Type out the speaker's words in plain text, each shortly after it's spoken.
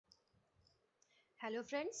Hello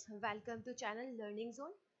friends, welcome to channel learning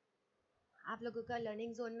zone. आप लोगों का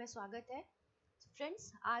लर्निंग जोन में स्वागत है।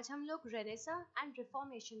 फ्रेंड्स, आज हम लोग रेनेसा एंड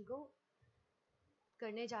रिफॉर्मेशन को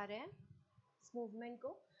करने जा रहे हैं, इस मूवमेंट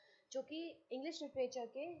को, जो कि इंग्लिश लिटरेचर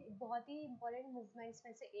के बहुत ही इंपॉर्टेंट मूवमेंट्स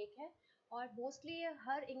में से एक है और मोस्टली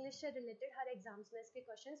हर इंग्लिश से रिलेटेड हर एग्जाम्स में इसके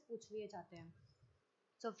क्वेश्चंस पूछ लिए जाते हैं।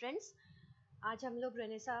 सो फ्रेंड्स, आज हम लोग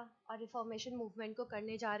रेनेसा और रिफॉर्मेशन मूवमेंट को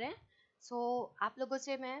करने जा रहे हैं। आप लोगों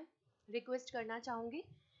से मैं रिक्वेस्ट करना चाहूँगी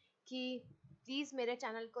कि प्लीज़ मेरे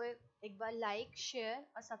चैनल को एक बार लाइक, शेयर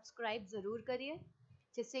और सब्सक्राइब ज़रूर करिए,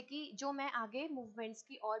 जिससे कि जो मैं आगे मूवमेंट्स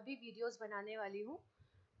की और भी वीडियोस बनाने वाली हूँ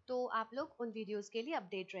तो आप लोग उन वीडियोस के लिए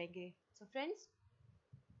अपडेट रहेंगे। So friends,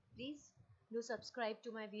 please do subscribe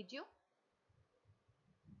to my video.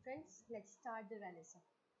 Friends, let's start the Renaissance.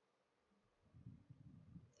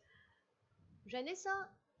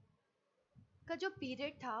 Renaissance का जो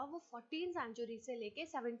पीरियड था वो 14 सेंचुरी से लेके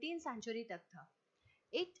 17 सेंचुरी तक था।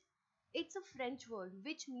 It's a French word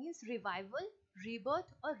which means revival,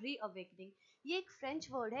 rebirth और रीअवेकनिंग। ये एक फ्रेंच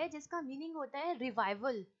वर्ड है जिसका मीनिंग होता है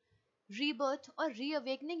रिवाइवल, रीबर्थ और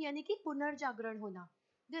रीअवेकनिंग, यानी कि पुनर्जागरण होना।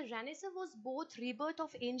 The renaissance was both rebirth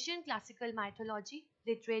of ancient classical mythology,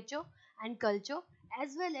 literature and culture,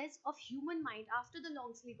 as well as of human mind after the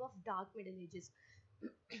long sleep of dark middle ages।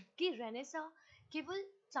 कि रेनेसा केवल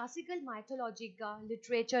classical mythology का,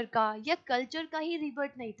 literature का या culture का ही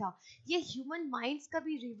rebirth नहीं था, ये human minds का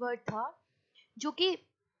भी रिबर्थ था, जो कि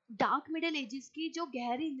डार्क मिडिल एजेस की जो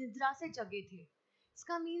गहरी निद्रा से जगे थे।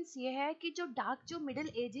 इसका मीन्स ये है कि जो मिडिल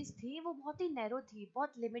एजेस थी वो बहुत ही नैरो थी,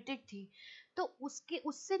 बहुत लिमिटेड थी। तो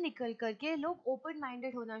उससे निकल करके लोग ओपन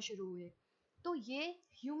माइंडेड होना शुरू हुए। तो ये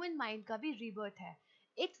ह्यूमन माइंड का भी रीबर्थ है।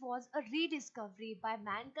 It was a rediscovery bye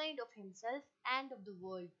Mankind of himself end of the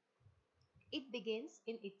world. It begins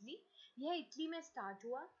in Italy. यह इटली में स्टार्ट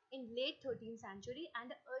हुआ इन late 13th century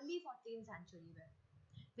and early 14th century में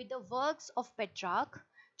with the works of Petrarch,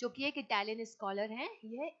 जो कि एक Italian scholar हैं।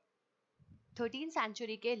 यह 13th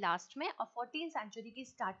century के लास्ट में और 14th सेंचुरी की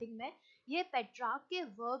स्टार्टिंग में यह पेट्रार्क के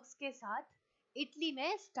वर्क्स के साथ इटली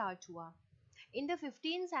में स्टार्ट हुआ। इन द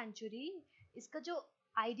 15th सेंचुरी इसका जो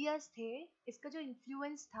आइडियाज थे, इसका जो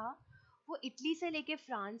इन्फ्लुएंस था, वो इटली से लेके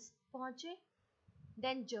फ्रांस पहुंचे,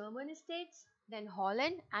 then German states, then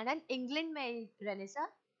Holland and then England में रेनेसा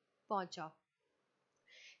पहुंचा।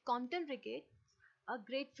 कॉम्पटन रिकेट, अ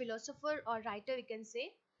ग्रेट फिलोसोफर और राइटर वी कैन से,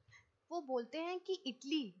 वो बोलते हैं कि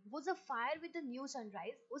Italy was a fire with a new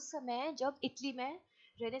sunrise. उस समय जब इटली में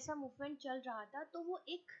रेनेसा मूवमेंट चल रहा था तो वो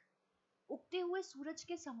एक उगते हुए सूरज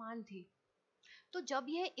के समान थी। तो जब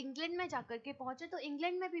यह इंग्लैंड में जाकर के पहुंचे तो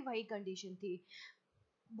इंग्लैंड में भी वही कंडीशन थी,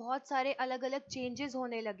 बहुत सारे अलग अलग चेंजेस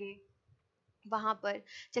होने लगे वहाँ पर।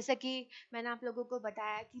 जैसा कि मैंने आप लोगों को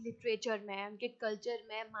बताया कि लिटरेचर में, उनके कल्चर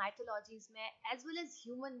में, माइथोलॉजीज में, as well as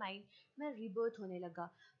human mind में रिबर्थ होने लगा।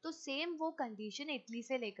 तो सेम वो कंडीशन इटली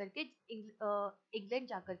से लेकर के इंग्लैंड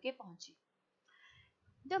जाकर के पहुंची।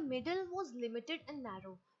 The middle was limited and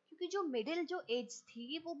narrow, क्योंकि जो एज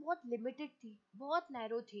थी वो बहुत लिमिटेड थी, बहुत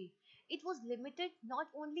नैरो थी। It was limited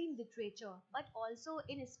not only in literature but also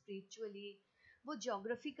in spiritually. वो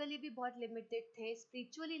जोग्राफिकली भी बहुत लिमिटेड थे,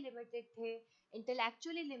 स्पिरिचुअली लिमिटेड थे,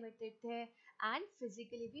 इंटेलेक्चुअली लिमिटेड थे एंड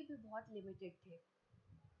फिजिकली भी बहुत लिमिटेड थे।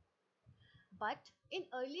 But in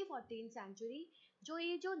early 14th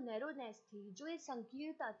century जो नैरोनेस थी, जो ये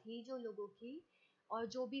संकीर्णता थी जो लोगों की और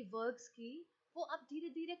जो भी वर्क्स की, वो अब धीरे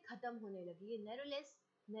धीरे खत्म होने लगी। ये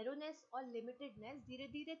नैरोनेस और लिमिटेडनेस धीरे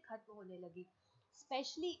धीरे खत्म होने लगी,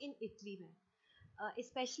 स्पेशली इन इटली में,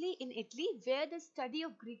 specially in Italy where the study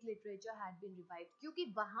of Greek literature had been revived. क्योंकि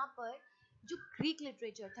वहाँ पर जो ग्रीक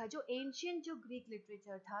लिटरेचर था, जो एंशियंट जो ग्रीक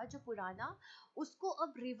लिटरेचर था, जो पुराना, उसको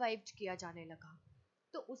अब रिवाइव्ड किया जाने लगा।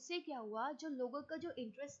 तो उससे क्या हुआ, जो लोगों का जो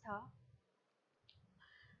इंटरेस्ट था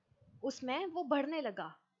उसमें वो बढ़ने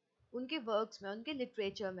लगा, उनके वर्क्स में, उनके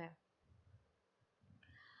लिटरेचर में।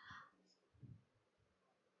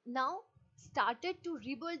 Now started to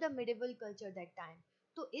rebuild the medieval culture that time.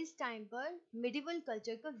 तो इस टाइम पर मिडिवल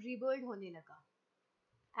कल्चर का रिबिल्ड होने लगा।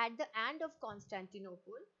 At the end of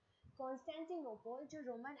Constantinople जो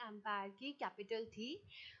रोमन एम्पायर की कैपिटल थी,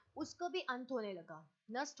 उसको भी अंत होने लगा,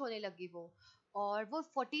 नष्ट होने लगी वो, और वो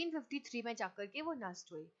 1453 में जाकर के वो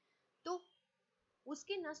नष्ट हुई। तो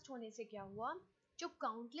उसके नष्ट होने से क्या हुआ, जो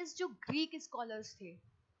काउंटलेस जो ग्रीक स्कॉलर्स थे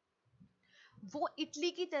वो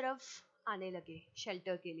इटली की तरफ आने लगे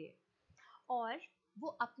शेल्टर के लिए, और वो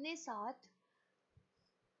अपने साथ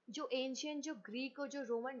जो एंशियंट जो ग्रीक और जो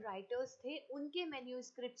रोमन राइटर्स थे उनके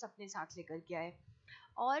मैन्यूस्क्रिप्ट्स अपने साथ लेकर के आए।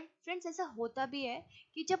 और फ्रेंड्स, ऐसा होता भी है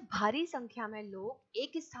कि जब भारी संख्या में लोग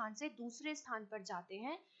एक स्थान से दूसरे स्थान पर जाते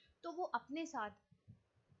हैं तो वो अपने साथ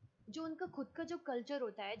जो उनका खुद का जो कल्चर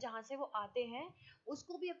होता है जहाँ से वो आते हैं,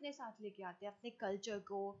 उसको भी अपने साथ लेके आते हैं, अपने कल्चर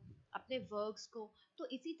को, अपने वर्क्स को। तो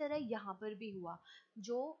इसी तरह यहाँ पर भी हुआ।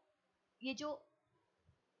 जो ये जो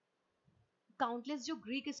काउंटलेस जो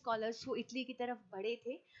ग्रीक स्कॉलर्स वो इटली की तरफ बढ़े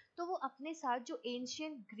थे, तो वो अपने साथ जो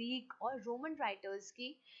एंशियंट ग्रीक और रोमन राइटर्स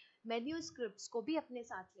की मैन्यूस्क्रिप्ट्स को भी अपने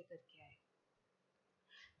साथ लेकर के आए।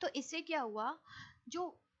 तो इससे क्या हुआ, जो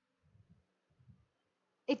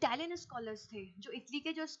इटालियन स्कॉलर्स थे, जो इटली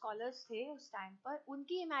के जो स्कॉलर्स थे उस टाइम पर,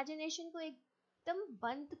 उनकी इमेजिनेशन को एकदम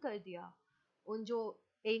बंद कर दिया। उन जो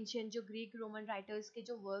एंशियंट जो ग्रीक रोमन राइटर्स के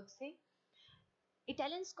जो वर्क्स थे,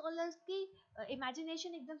 इटालियन स्कॉलर्स की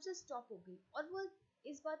इमेजिनेशन एकदम से स्टॉप हो गई, और वो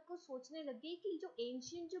इस बात को सोचने लगे कि जो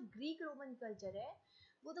एंशियंट जो ग्रीक रोमन कल्चर है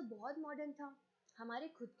वो तो बहुत मॉडर्न था हमारे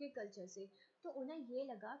खुद के कल्चर से। तो उन्हें ये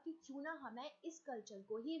लगा कि क्यों ना हमें इस कल्चर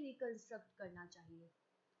को ही रिकंस्ट्रक्ट करना चाहिए।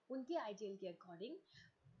 उनके आइडियल के अकॉर्डिंग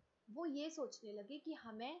वो ये सोचने लगे कि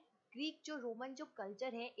हमें ग्रीक जो रोमन जो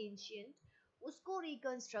कल्चर है एंशियंट, उसको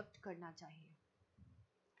रिकंस्ट्रक्ट करना चाहिए।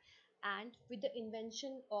 And with the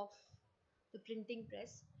invention of the printing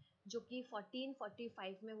press, जो कि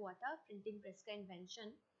 1445 में हुआ था, प्रिंटिंग प्रेस का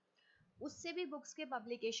इन्वेंशन, उससे भी बुक्स के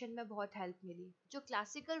पब्लिकेशन में बहुत हेल्प मिली, जो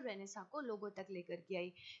क्लासिकल रेनेसा को लोगों तक लेकर के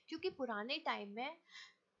आई। क्योंकि पुराने टाइम में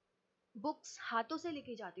बुक्स हाथों से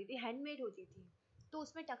लिखी जाती थी, हैंडमेड होती थी, तो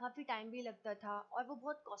उसमें काफ़ी टाइम भी लगता था और वो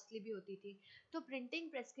बहुत कॉस्टली भी होती थी। तो प्रिंटिंग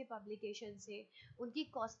प्रेस के पब्लिकेशन से उनकी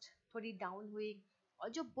कॉस्ट थोड़ी डाउन हुई, और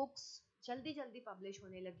जो बुक्स जल्दी जल्दी पब्लिश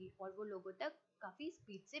होने लगी और वो लोगों तक काफ़ी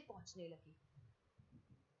स्पीड से पहुंचने लगी।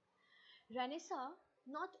 Renaissance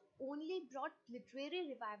not only brought literary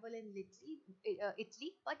revival in Italy,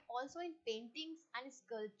 but also in paintings and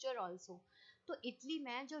sculpture also. तो इटली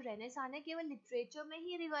में जो रेनेसां ने केवल लिटरेचर में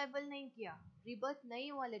ही रिवाइवल नहीं किया, रिबर्थ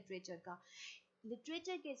नहीं हुआ लिटरेचर का,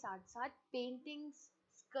 लिटरेचर के साथ साथ पेंटिंग्स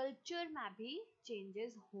स्कल्पचर में भी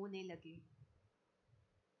चेंजेस होने लगे।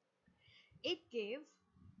 It gave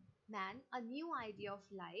man a new idea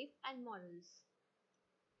of life and morals.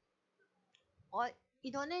 और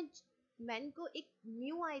इन्होंने मैन को एक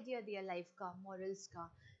न्यू आइडिया दिया लाइफ का, मॉरल्स का,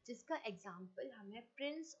 जिसका एग्जाम्पल हमें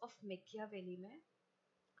प्रिंस ऑफ मैकियावेली में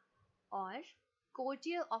और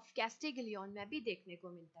कोर्टियर ऑफ कैस्टिग्लियन में भी देखने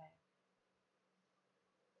को मिलता है।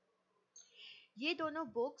 ये दोनों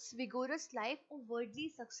बुक्स विगोरस लाइफ और वर्ल्डली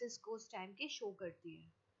सक्सेस को उस टाइम के शो करती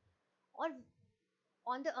है। और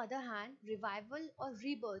on the other hand, revival और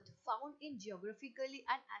rebirth found in geographically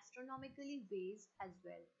and astronomically veg as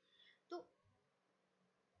well. तो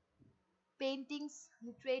पेंटिंग्स,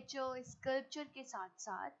 लिटरेचर, स्कल्पचर के साथ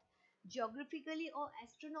साथ ज्योग्राफिकली और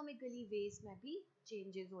एस्ट्रोनॉमिकली वेज में भी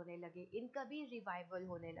चेंजेस होने लगे, इनका भी रिवाइवल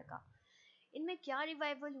होने लगा। इनमें क्या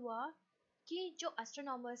रिवाइवल हुआ कि जो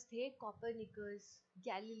एस्ट्रोनॉमर्स थे, कॉपरनिकस,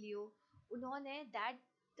 गैलीलियो, उन्होंने that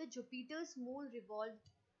the Jupiter's moon revolved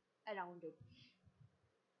around it,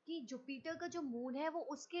 कि जुपिटर का जो मून है वो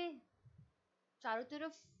उसके चारों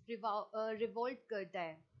तरफ रिवॉल्व करता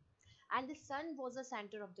है, and the sun was the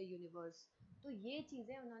centre of the universe. तो ये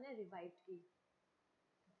चीजें उन्होंने रिवाइव की।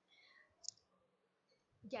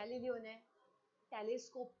 गैलीलियो ने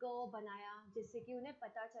टेलीस्कोप को बनाया, जिससे कि उन्हें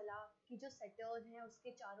पता चला कि जो सैटर्न है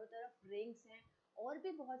उसके चारों तरफ रिंग्स हैं, और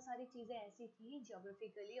भी बहुत सारी चीजें ऐसी थी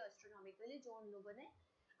ज्योग्राफिकली, एस्ट्रोनॉमिकली, जो उन लोगों ने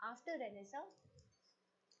आफ्टर रेनेसा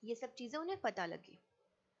ये सब चीजें उन्हें पता लगी।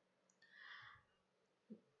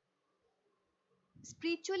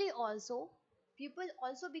 Spiritually also, people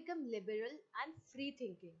also become liberal and free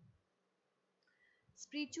thinking.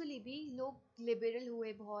 Spiritually भी लोग लिबरल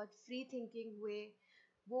हुए, बहुत फ्री थिंकिंग हुए,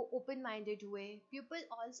 वो ओपन माइंडेड हुए। People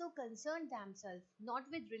also concern themselves not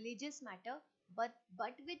with religious matter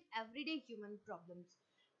but with everyday human problems.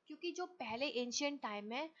 क्योंकि जो पहले एंशियंट टाइम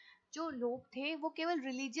में जो लोग थे वो केवल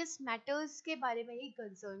रिलीजियस मैटर्स के बारे में ही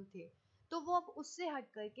कंसर्न थे, तो वो अब उससे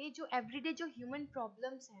हट करके जो एवरीडे जो ह्यूमन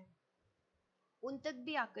प्रॉब्लम्स हैं उन तक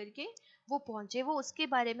भी आकर के वो पहुंचे, वो उसके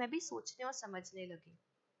बारे में भी सोचने और समझने लगे।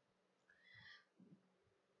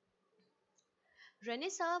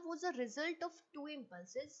 Renaissance was a result of to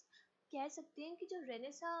impulses. कह सकते हैं कि जो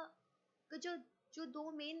रेनेसा का जो दो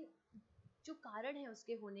मेन जो कारण है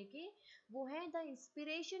उसके होने के, वो है the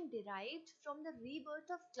inspiration derived from the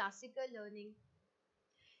rebirth of classical learning.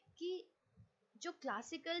 कि जो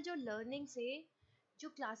क्लासिकल जो लर्निंग से, जो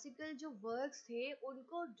क्लासिकल जो वर्क्स थे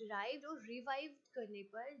उनको डिराइव्ड और रिवाइव करने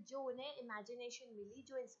पर जो उन्हें इमेजिनेशन मिली,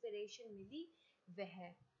 जो इंस्पिरेशन मिली, वह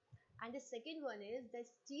है। And the second one is the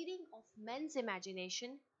steering of men's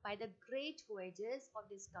imagination by the great voyages of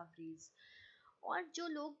discoveries. और जो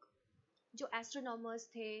लोग जो एस्ट्रोनॉमर्स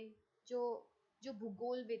थे, जो जो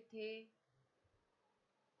भूगोलविद थे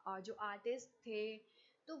और जो आर्टिस्ट थे,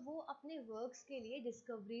 तो वो अपने वर्क्स के लिए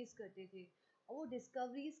डिस्कवरीज करते थे, और वो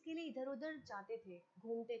डिस्कवरीज के लिए इधर उधर जाते थे,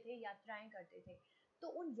 घूमते थे, यात्राएं करते थे। तो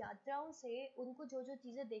उन यात्राओं से उनको जो जो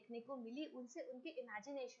चीजें देखने को मिली, उनसे उनके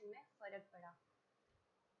इमेजिनेशन में फर्क पड़ा।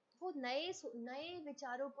 वो नए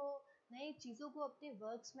विचारों को, नई चीजों को अपने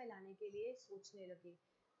वर्क्स में लाने के लिए सोचने लगे।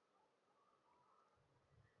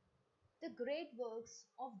 The great works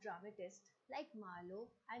of dramatists like Marlowe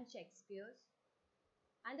and Shakespeare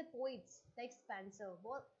and the poets like Spenser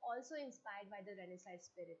were also inspired by the Renaissance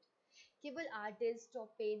spirit. केवल आर्टिस्ट और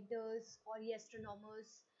पेंटर्स और ये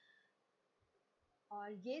एस्ट्रोनॉमर्स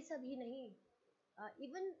और ये सभी नहीं,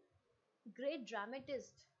 even great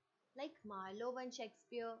dramatists like Marlowe and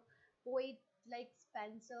Shakespeare, poets like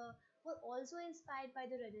Spenser were also inspired by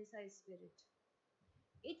the Renaissance spirit.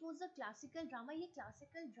 It was a classical drama, ये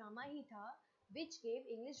classical drama ही था which gave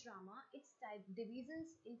English drama its type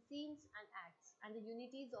divisions in scenes and acts and the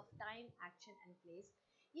unities of time, action and place.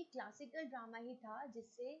 ये classical drama ही था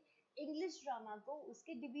जिससे English drama को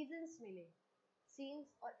उसके divisions मिले,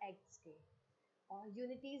 scenes और acts के, और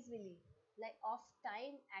unities milli like of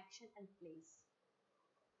time, action and place,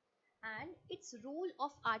 and its rule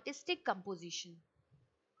of artistic composition.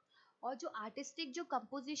 और जो आर्टिस्टिक जो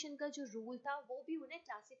कंपोजिशन का जो रूल था वो भी उन्हें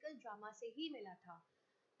क्लासिकल ड्रामा से ही मिला था।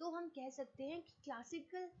 तो हम कह सकते हैं कि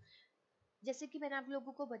क्लासिकल, जैसे कि मैंने आप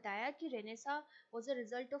लोगों को बताया कि Renaissance was a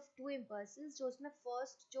result of to impulses, जो उसमें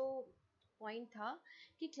फर्स्ट जो पॉइंट था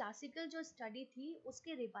कि क्लासिकल जो स्टडी थी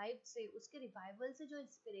उसके रिवाइवल से जो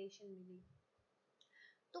इंस्पिरेशन मिली।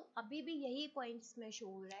 तो अभी भी यही पॉइंट्स में शो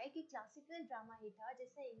हो रहा है कि क्लासिकल ड्रामा ही था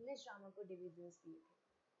जिसने इंग्लिश ड्रामा को डिविजन्स दिए थे।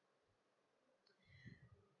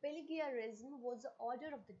 Plagiarism was the order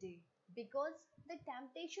of the day because the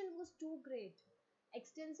temptation was too great.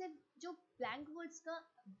 Extensive जो ब्लैंक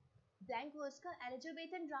वर्ड्स का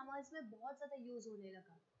एलिजाबेथन ड्रामास में बहुत ज़्यादा यूज होने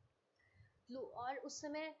लगा। और उस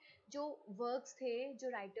समय जो वर्क्स थे, जो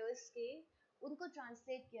राइटर्स के, उनको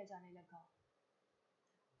ट्रांसलेट किया जाने लगा।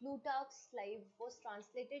 Plutarch's life was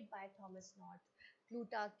translated by Thomas North.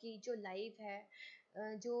 Plutarch की जो लाइफ है,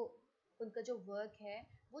 जो उनका जो वर्क है,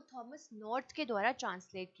 वो थॉमस नॉर्थ के द्वारा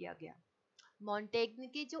ट्रांसलेट किया गया। मॉन्टेग्न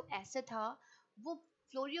की जो ऐसे था वो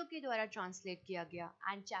फ्लोरियो के द्वारा ट्रांसलेट किया गया।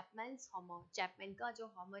 एंड चैपमैन का जो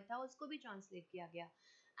हॉमर था उसको भी ट्रांसलेट किया गया।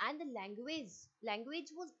 And the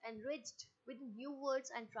language was enriched with new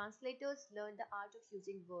words and translators learn the art of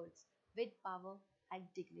using words with power and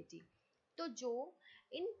dignity. तो जो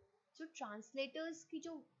ट्रांसलेटर्स की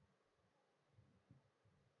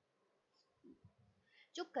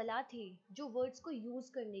जो कला थी, जो वर्ड्स को यूज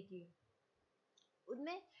करने की,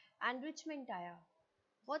 उनमें एनरिचमेंट आया।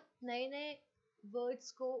 बहुत नए नए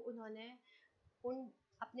वर्ड्स को उन्होंने उन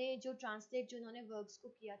अपने जो उन्होंने वर्ड्स को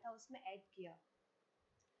किया था उसमें ऐड किया।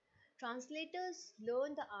 Translators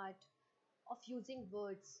learn the art of using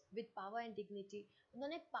words with power and dignity.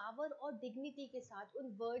 उन्होंने पावर और डिग्निटी के साथ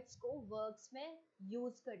उन वर्ड्स को वर्क्स में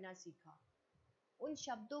यूज करना सीखा, उन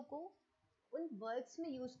शब्दों को उन वर्क्स में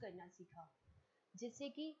यूज करना सीखा, जिससे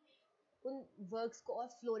कि उन वर्क्स को और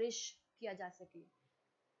फ्लोरिश किया जा सके।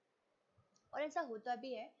 और ऐसा होता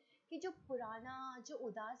भी है कि जो पुराना, जो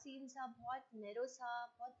उदासीन सा, बहुत नैरो सा,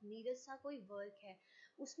 बहुत नीरस सा कोई वर्क है,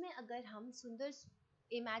 उसमें अगर हम सुंदर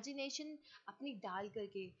इमेजिनेशन अपनी डाल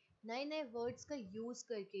करके, नए नए वर्ड्स का यूज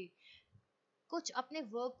करके कुछ अपने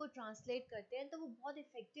वर्क को ट्रांसलेट करते हैं, तो वो बहुत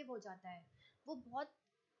इफेक्टिव हो जाता है, वो बहुत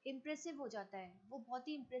इम्प्रेसिव हो जाता है, वो बहुत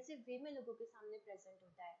ही इम्प्रेसिव वे में लोगों के सामने प्रेजेंट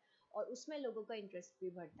होता है और उसमें लोगों का इंटरेस्ट भी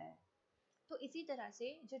बढ़ता है। तो इसी तरह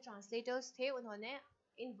से जो ट्रांसलेटर्स थे उन्होंने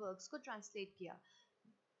इन वर्क्स को ट्रांसलेट किया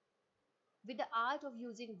with the art of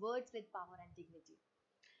using words with power and dignity.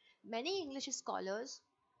 Many English scholars,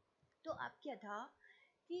 तो अब क्या था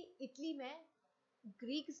कि इटली में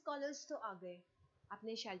ग्रीक स्कॉलर्स तो आ गए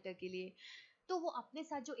अपने शेल्टर के लिए, तो वो अपने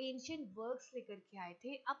साथ जो एंशियंट वर्क्स लेकर के आए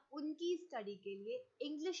थे, अब उनकी स्टडी के लिए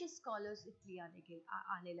इंग्लिश स्कॉलर्स इटली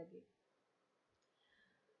आने लगे।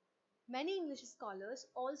 Many English scholars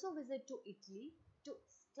also visit to Italy to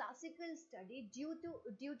classical study due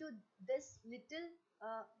to this little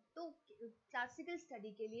तो क्लासिकल स्टडी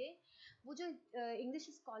के लिए वो जो इंग्लिश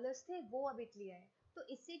स्कॉलर्स थे वो अब इटली आए। तो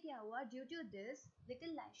इससे क्या हुआ, due to this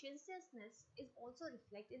little लाइसेंसियसनेस is also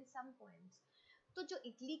reflect in some points. तो जो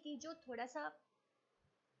इटली की जो थोड़ा सा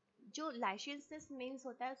जो लाइसेंसियस मीन्स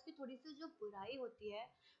होता है, उसकी थोड़ी सी जो बुराई होती है,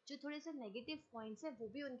 जो थोड़े से नेगेटिव पॉइंट्स है, वो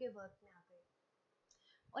भी उनके वर्क में आ गए।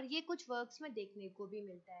 और ये कुछ वर्क्स में देखने को भी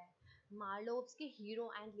मिलता है। मार्लोव्स के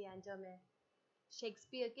हीरो एंड लिएंडर में,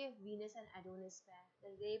 शेक्सपियर के वीनस एंड एडोनिस में,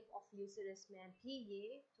 द रेप ऑफ ल्यूसिडस में भी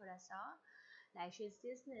ये थोड़ा सा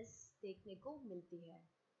लाइसेंसियसनेस देखने को मिलती है।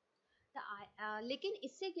 लेकिन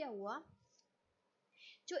इससे क्या हुआ,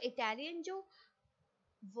 जो इटालियन जो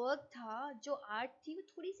वर्क था, जो आर्ट थी वो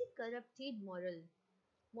थोड़ी सी करप्ट थी,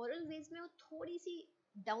 मॉरल वेज में वो थोड़ी सी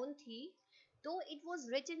डाउन थी। तो it was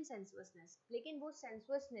rich in sensuousness, लेकिन वो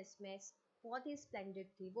सेंसुअसनेस में बहुत ही स्प्लेंडेड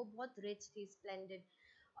थी, वो बहुत रिच थी, स्प्लेंडेड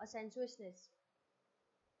और सेंसुअसनेस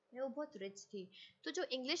में वो बहुत रिच थी। तो जो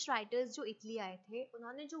इंग्लिश राइटर्स जो इटली आए थे,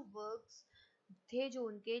 उन्होंने जो वर्क्स थे जो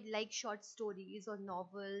उनके, लाइक शॉर्ट स्टोरीज और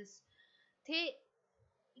नॉवेल्स थे,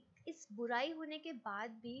 इस बुराई होने के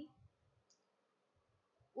बाद भी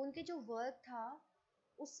उनके जो वर्क था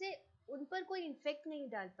उससे उन पर कोई इफेक्ट नहीं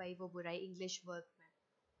डाल पाई वो बुराई इंग्लिश वर्क में।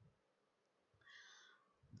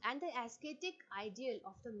 And the ascetic ideal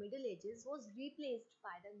of the Middle Ages was replaced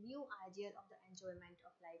by the new ideal of the enjoyment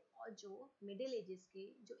of life। और जो Middle Ages के,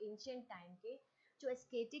 जो ancient time के जो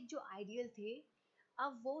ascetic जो ideal थे,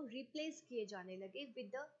 अब वो replace किए जाने लगे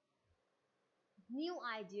with the new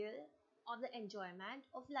ideal of the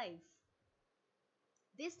enjoyment of life।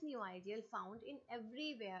 This new ideal found in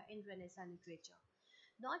everywhere in Renaissance literature।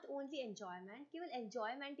 Not only enjoyment, केवल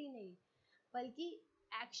enjoyment ही नहीं, बल्कि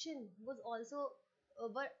action was also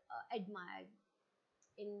were admired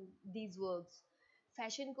in these works।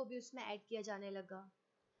 Fashion को भी उसमें add किया जाने लगा,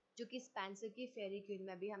 जो कि स्पेंसर की फेरी क्वीन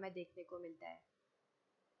में भी हमें देखने को मिलता है।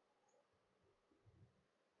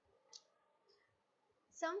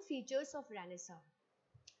 सम फीचर्स ऑफ रेनेसा।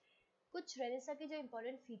 कुछ रेनेसा के जो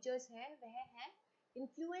इंपॉर्टेंट फीचर्स हैं वह है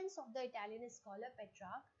influence of the Italian scholar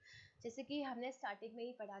Petrarch. जैसे कि हमने स्टार्टिंग में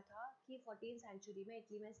ही पढ़ा था कि 14th सेंचुरी में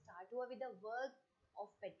इटली में स्टार्ट हुआ with the work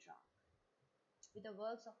of Petrarch, with the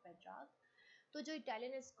works of Petrarch. तो जो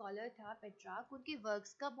इटालियन स्कॉलर था पेट्रार्क, उनके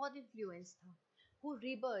वर्क्स का बहुत इन्फ्लुएंस था। Who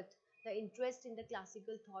rebirth the interest in the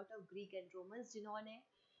classical thought of Greek and Romans, जिन्होंने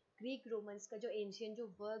ग्रीक रोमन्स का जो एंशियंट जो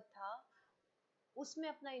वर्क था उसमें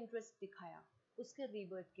अपना इंटरेस्ट दिखाया उसके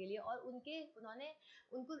रीबर्थ के लिए, और उन्होंने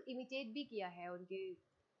उनको इमिटेट भी किया है, उनके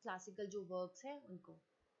क्लासिकल जो वर्क्स हैं उनको।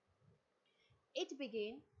 It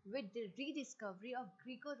began with the rediscovery of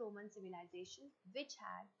Greco-Roman civilization which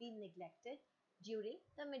had been neglected during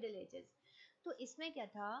the Middle Ages। तो इसमें क्या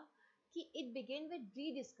था कि it began with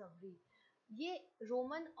rediscovery, ये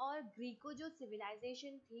रोमन और ग्रीको जो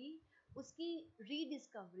सिविलाइजेशन थी उसकी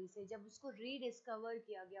रीडिस्कवरी से, जब उसको रीडिस्कवर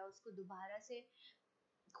किया गया, उसको दोबारा से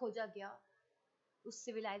खोजा गया उस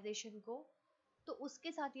सिविलाइजेशन को, तो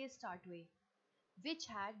उसके साथ ये स्टार्ट हुई। which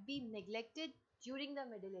had been neglected during the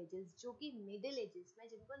Middle Ages, जो कि मिडिल एजेस में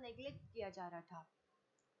जिनको नेग्लेक्ट किया जा रहा था,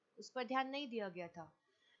 उस पर ध्यान नहीं दिया गया था।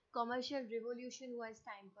 कमर्शियल रिवॉल्यूशन हुआ इस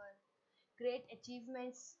टाइम पर, ग्रेट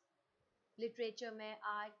अचीवमेंट्स लिटरेचर में,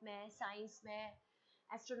 आर्ट में, साइंस में,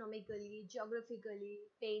 एस्ट्रोनॉमिकली, ज्योग्राफिकली,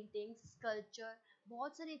 पेंटिंग्स, स्कल्पचर,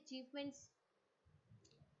 बहुत सारे अचीवमेंट्स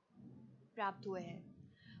प्राप्त हुए हैं।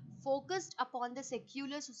 Focused upon the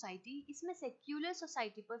secular society, इसमें सेक्युलर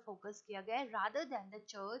सोसाइटी पर फोकस किया गया है rather than the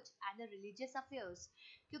church and the religious affairs,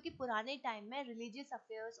 क्योंकि पुराने टाइम में रिलीजियस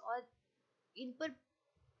अफेयर्स और इन पर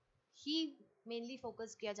ही मेनली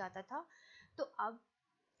फोकस किया जाता था। तो अब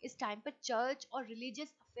इस टाइम पर चर्च और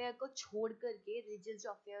रिलीजियस अफेयर को छोड़ करके, रिलीजियस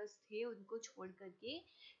जो अफेयर्स थे उनको छोड़ करके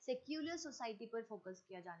सेक्युलर सोसाइटी पर फोकस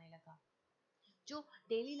किया जाने लगा, जो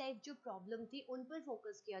डेली लाइफ जो प्रॉब्लम थी उन पर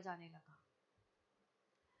फोकस किया जाने लगा।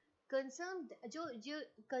 जो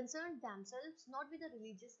concerned themselves not with a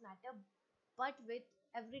religious matter but with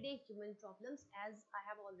everyday human problems, as I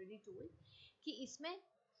have already told कि इसमें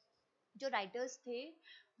जो राइटर्स थे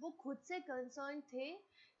वो खुद से कंसर्न थे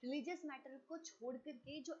रिलीजियस मैटर को छोड़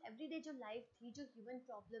करके, जो एवरीडे जो लाइफ थी, जो ह्यूमन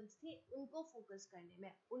प्रॉब्लम्स थी, उनको फोकस करने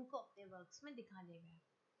में, उनको अपने वर्क्स में दिखाने में।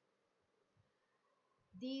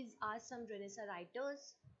 These are some Renaissance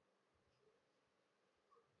writers।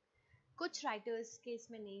 कुछ राइटर्स के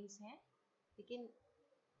इसमें नेम्स हैं, लेकिन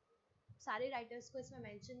सारे राइटर्स को इसमें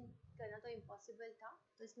मेंशन करना तो इम्पॉसिबल था,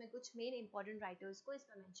 तो इसमें कुछ मेन इंपॉर्टेंट राइटर्स को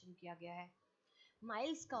इसमें मेंशन किया गया है।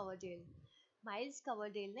 माइल्स कवरडेल, माइल्स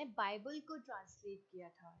कवरडेल ने बाइबल को ट्रांसलेट किया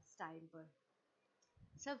था इस टाइम पर।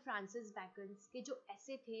 सर फ्रांसिस बैकन के जो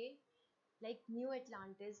ऐसे थे, like new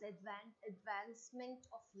Atlantis, advancement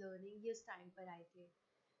of learning, ये उस टाइम पर आए थे।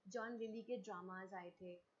 जॉन लिली के ड्रामाज आए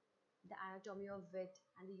थे, the anatomy of wit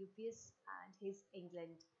and the UPS and his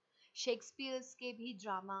England. Shakespeare's के भी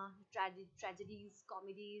drama, tragedies,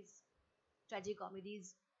 comedies, tragic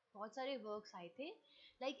comedies, बहुत सारे वर्क्स आए थे,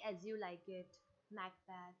 like as you like it,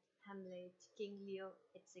 Macbeth, Hamlet, King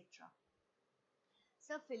Lear etcetera.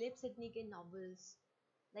 Sir Philip Sidney के novels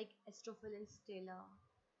like Astrophil and Stella,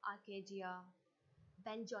 Arcadia,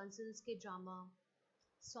 Ben Jonson के drama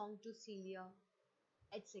song to सीलिया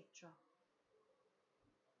etcetera.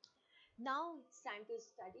 Now it's time to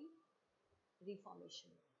study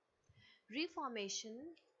Reformation। Reformation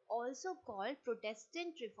also called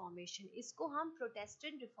Protestant reformation. इसको हम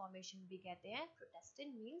Protestant reformation भी कहते हैं।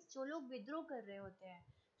 Protestant means जो लोग विद्रोह कर रहे होते हैं,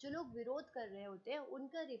 जो लोग विरोध कर रहे होते हैं,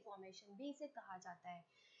 उनका रिफॉर्मेशन भी इसे कहा जाता है।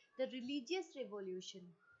 द रिलीजियस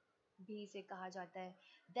रिवॉल्यूशन भी इसे कहा जाता है,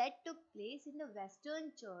 that took place in the western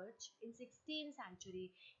church in 16th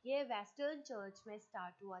century. ये वेस्टर्न चर्च में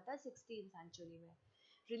स्टार्ट हुआ था 16th सेंचुरी में।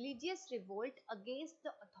 Religious revolt against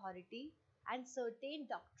the authority and certain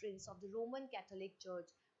doctrines of the Roman Catholic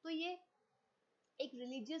church. तो ये एक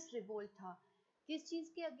रिलीजियस रिवोल्ट था, किस चीज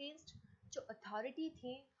के अगेंस्ट? जो अथॉरिटी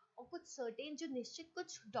थी और कुछ सर्टेन जो निश्चित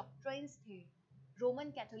कुछ डॉक्ट्रिन्स थे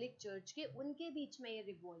रोमन कैथोलिक चर्च के, उनके बीच में ये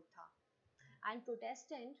रिवोल्ट था। And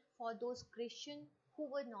Protestant for those Christian who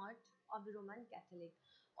were not of the Roman Catholic.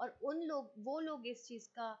 और उन लोग, वो लोग इस चीज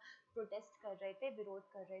का प्रोटेस्ट कर रहे थे, विरोध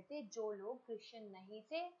कर रहे थे, जो लोग क्रिश्चियन नहीं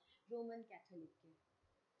थे रोमन कैथोलिक के।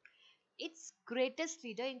 इट्स ग्रेटेस्ट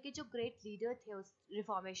लीडर, इनके जो ग्रेट लीडर थे उस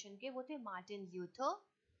रिफॉर्मेशन के, वो थे Martin Luther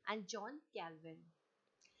and John Calvin.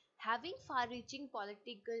 Having far-reaching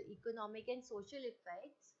political, economic, and social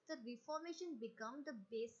effects, the Reformation became the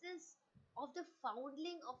basis of the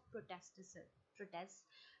founding of Protestantism,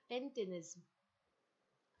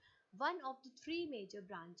 one of the three major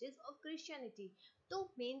branches of Christianity. तो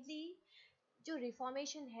mainly जो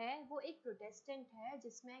reformation है वो एक Protestant है,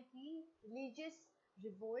 जिसमें कि religious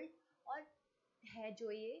revolt और है,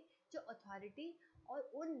 जो ये जो अथॉरिटी और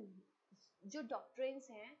उन जो डॉक्ट्रिन्स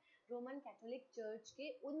हैं रोमन कैथोलिक चर्च के,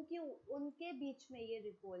 उनके उनके बीच में ये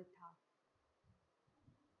रिवोल्ट था।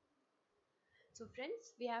 So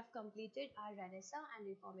friends, we have completed our Renaissance and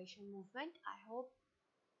Reformation movement. I hope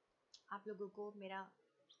आप लोगों को मेरा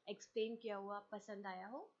एक्सप्लेन किया हुआ पसंद आया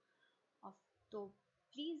हो। तो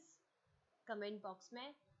प्लीज़ कमेंट बॉक्स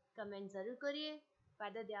में कमेंट ज़रूर करिए,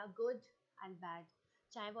 whether they are good and bad।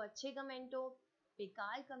 चाहे वो अच्छे कमेंट हो,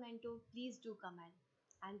 बेकार कमेंट हो, please do comment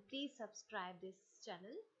and please subscribe this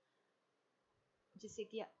channel, जिससे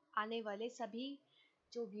कि आने वाले सभी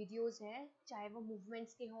जो वीडियोस हैं, चाहे वो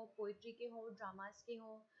मूवमेंट्स के हों, पोइट्री के हों, ड्रामास के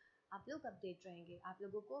हों, आप लोग अपडेट रहेंगे। आप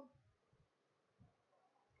लोगों को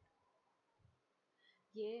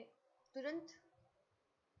ये तुरंत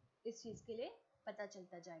इस चीज़ के लिए पता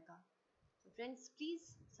चलता जाएगा। So friends,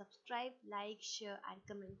 please subscribe, like, share and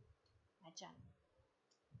comment my channel.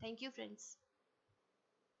 Thank you friends.